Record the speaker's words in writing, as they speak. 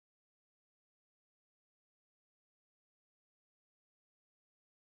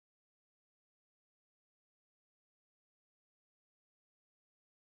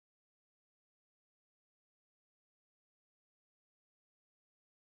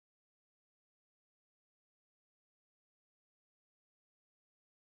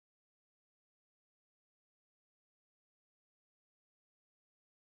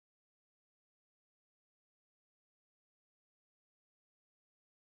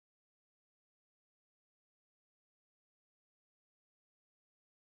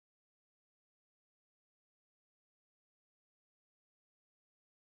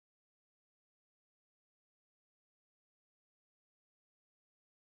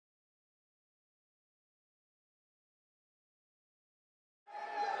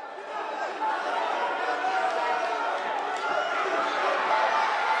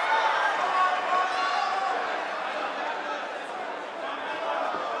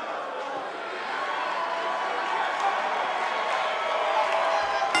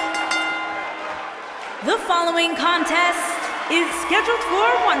The following contest is scheduled for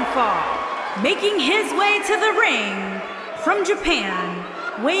one fall. Making his way to the ring from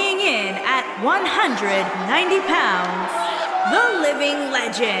Japan, weighing in at 190 pounds, the living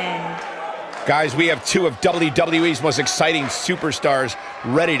legend. Guys, we have two of WWE's most exciting superstars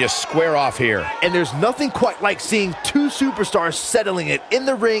ready to square off here. And there's nothing quite like seeing two superstars settling it in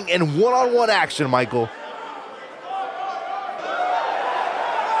the ring in one-on-one action, Michael.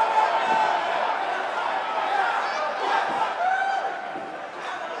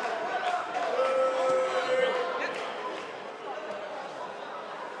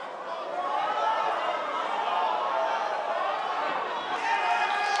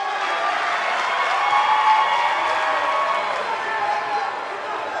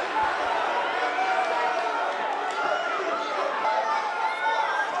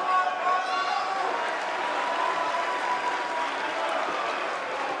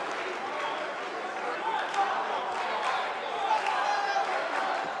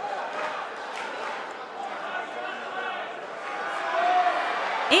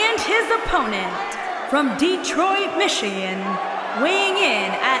 And his opponent, from Detroit, Michigan, weighing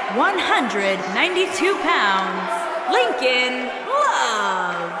in at 192 pounds, Lincoln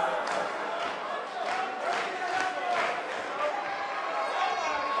Loud.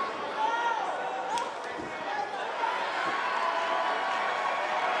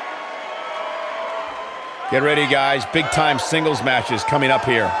 Get ready, guys. Big-time singles matches coming up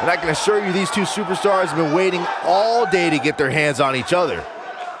here. And I can assure you these two superstars have been waiting all day to get their hands on each other.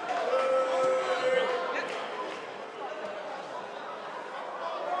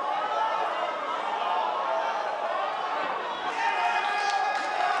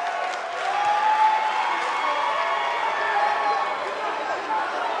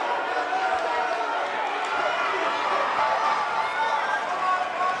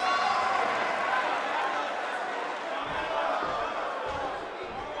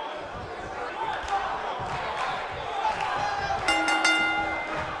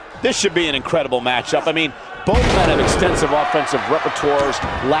 This should be an incredible matchup. I mean, both men have extensive offensive repertoires,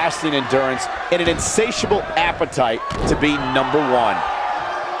 lasting endurance, and an insatiable appetite to be number one.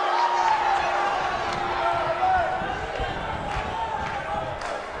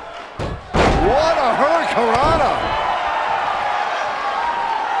 What a hurricanrana!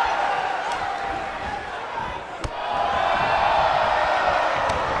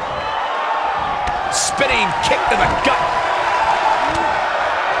 Spinning kick to the gut.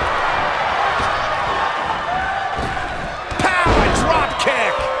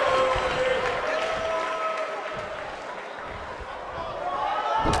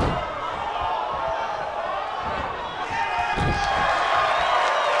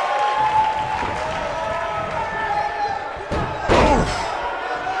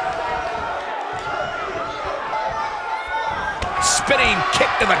 Spinning kick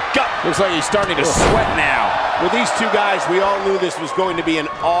to the gut. Looks like he's starting to sweat now. With these two guys, we all knew this was going to be an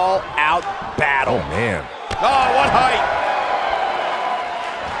all-out battle. Oh, man. Oh, what height.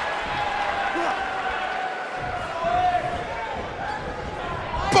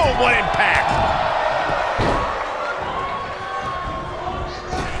 Boom, what impact.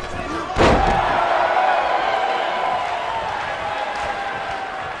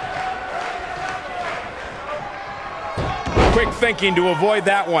 Quick thinking to avoid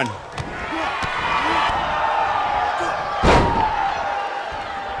that one.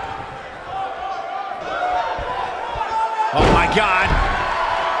 Oh my God.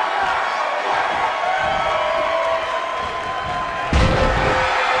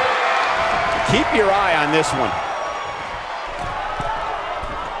 Keep your eye on this one.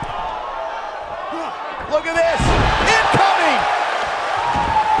 Look at this! Incoming!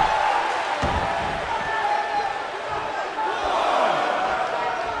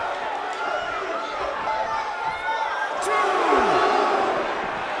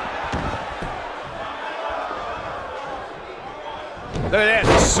 Look at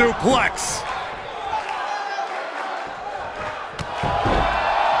this, suplex.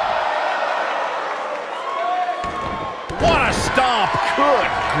 What a stomp. Good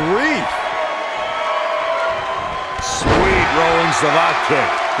grief! Sweet rolling Savate kick.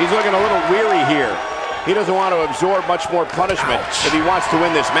 He's looking a little weary here. He doesn't want to absorb much more punishment if he wants to win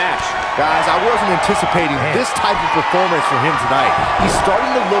this match. Guys, I wasn't anticipating this type of performance from him tonight. He's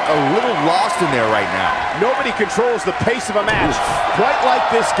starting to look a little lost in there right now. Nobody controls the pace of a match quite like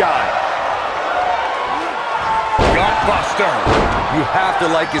this guy. Gutbuster. You have to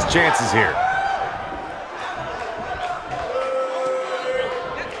like his chances here.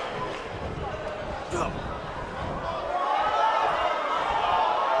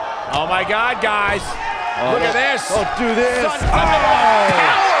 Oh my God, guys. Look at this. Don't do this. Powerbomb.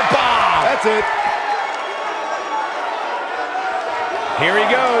 That's it. Here he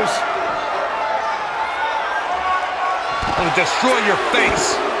goes. I'm gonna destroy your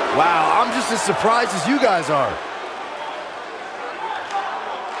face. Wow, I'm just as surprised as you guys are.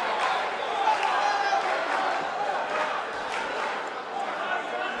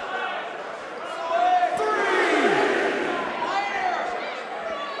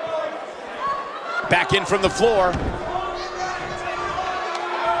 Back in from the floor.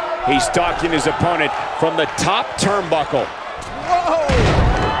 He's stalking his opponent from the top turnbuckle. Whoa!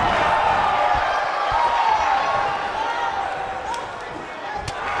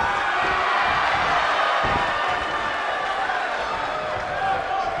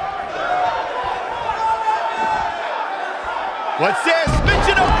 What's this?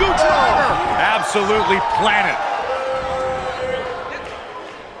 Michinoku driver. Absolutely planet.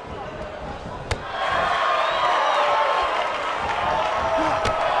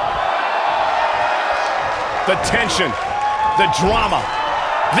 The tension, the drama.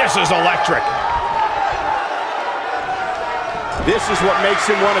 This is electric. This is what makes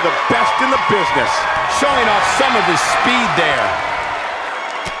him one of the best in the business. Showing off some of his speed there.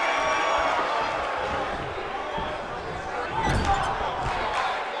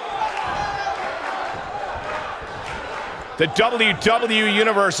 The WWE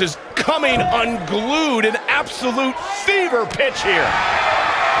Universe is coming unglued, an absolute fever pitch here.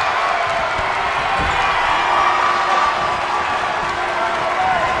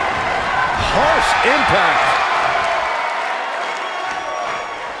 Harsh impact.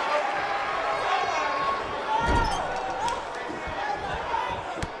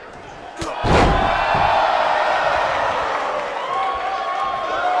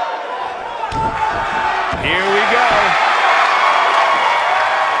 Here we go.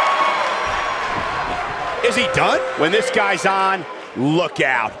 Is he done? When this guy's on, look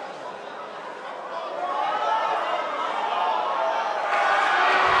out.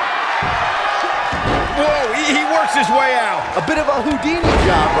 Whoa, he works his way out. A bit of a Houdini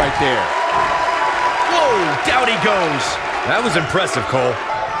job right there. Whoa, down he goes. That was impressive, Cole.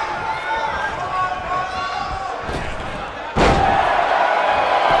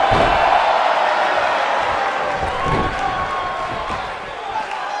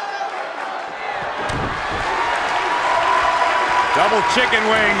 Double chicken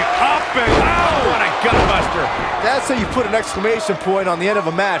wing, up and out. What a gutbuster. That's how you put an exclamation point on the end of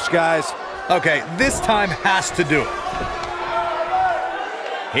a match, guys. Okay, this time has to do it.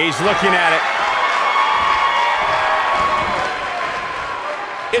 He's looking at it.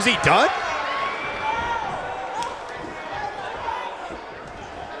 Is he done?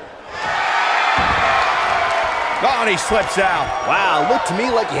 Oh, and he slips out. Wow, looked to me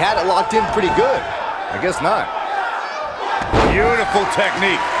like he had it locked in pretty good. I guess not. Beautiful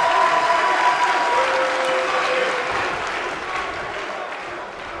technique.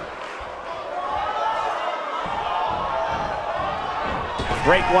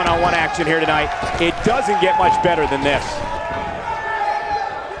 Great one-on-one action here tonight. It doesn't get much better than this.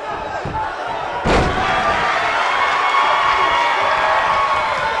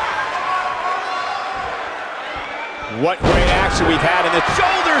 What great action we've had in the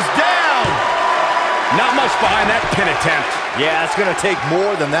Shoulders down. Not much behind that pin attempt. Yeah, it's going to take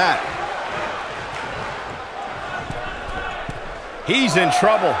more than that. He's in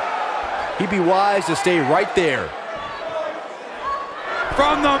trouble. He'd be wise to stay right there.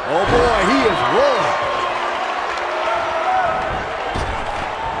 From the... Oh boy, he is rolling.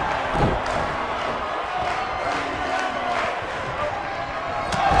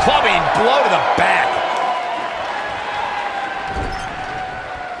 Clubbing blow to the back.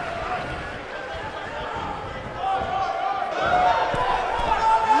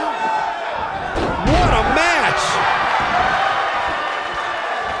 What a match!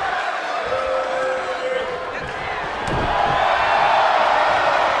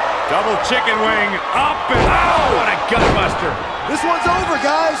 Double chicken wing, up and out. What a gutbuster. This one's over,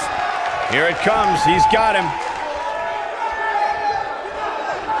 guys. Here it comes. He's got him.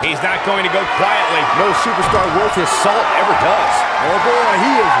 He's not going to go quietly. No superstar worth his salt ever does. Oh boy,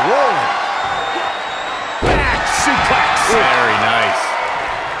 he is rolling. Back suplex. Very nice.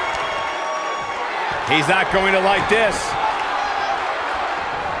 He's not going to like this.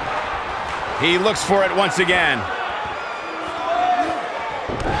 He looks for it once again.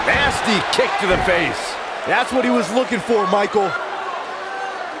 Nasty kick to the face. That's what he was looking for, Michael.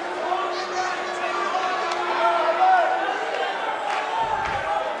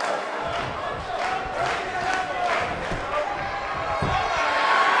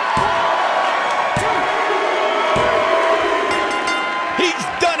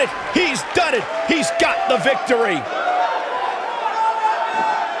 got it. He's got the victory.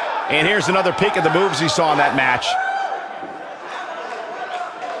 And here's another peek at the moves he saw in that match.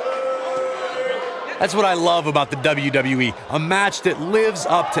 That's what I love about the WWE, a match that lives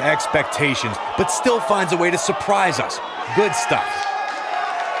up to expectations, but still finds a way to surprise us. Good stuff.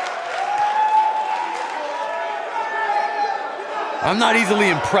 I'm not easily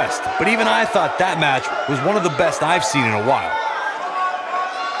impressed, but even I thought that match was one of the best I've seen in a while.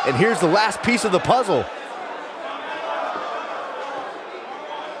 And here's the last piece of the puzzle.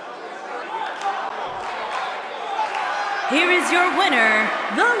 Here is your winner,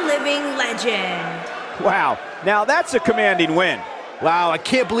 the Living Legend. Wow, now that's a commanding win. Wow, I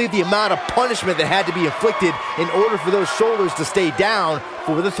can't believe the amount of punishment that had to be inflicted in order for those shoulders to stay down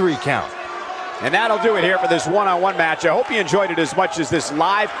for the 3 count. And that'll do it here for this one-on-one match. I hope you enjoyed it as much as this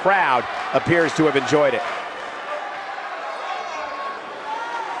live crowd appears to have enjoyed it.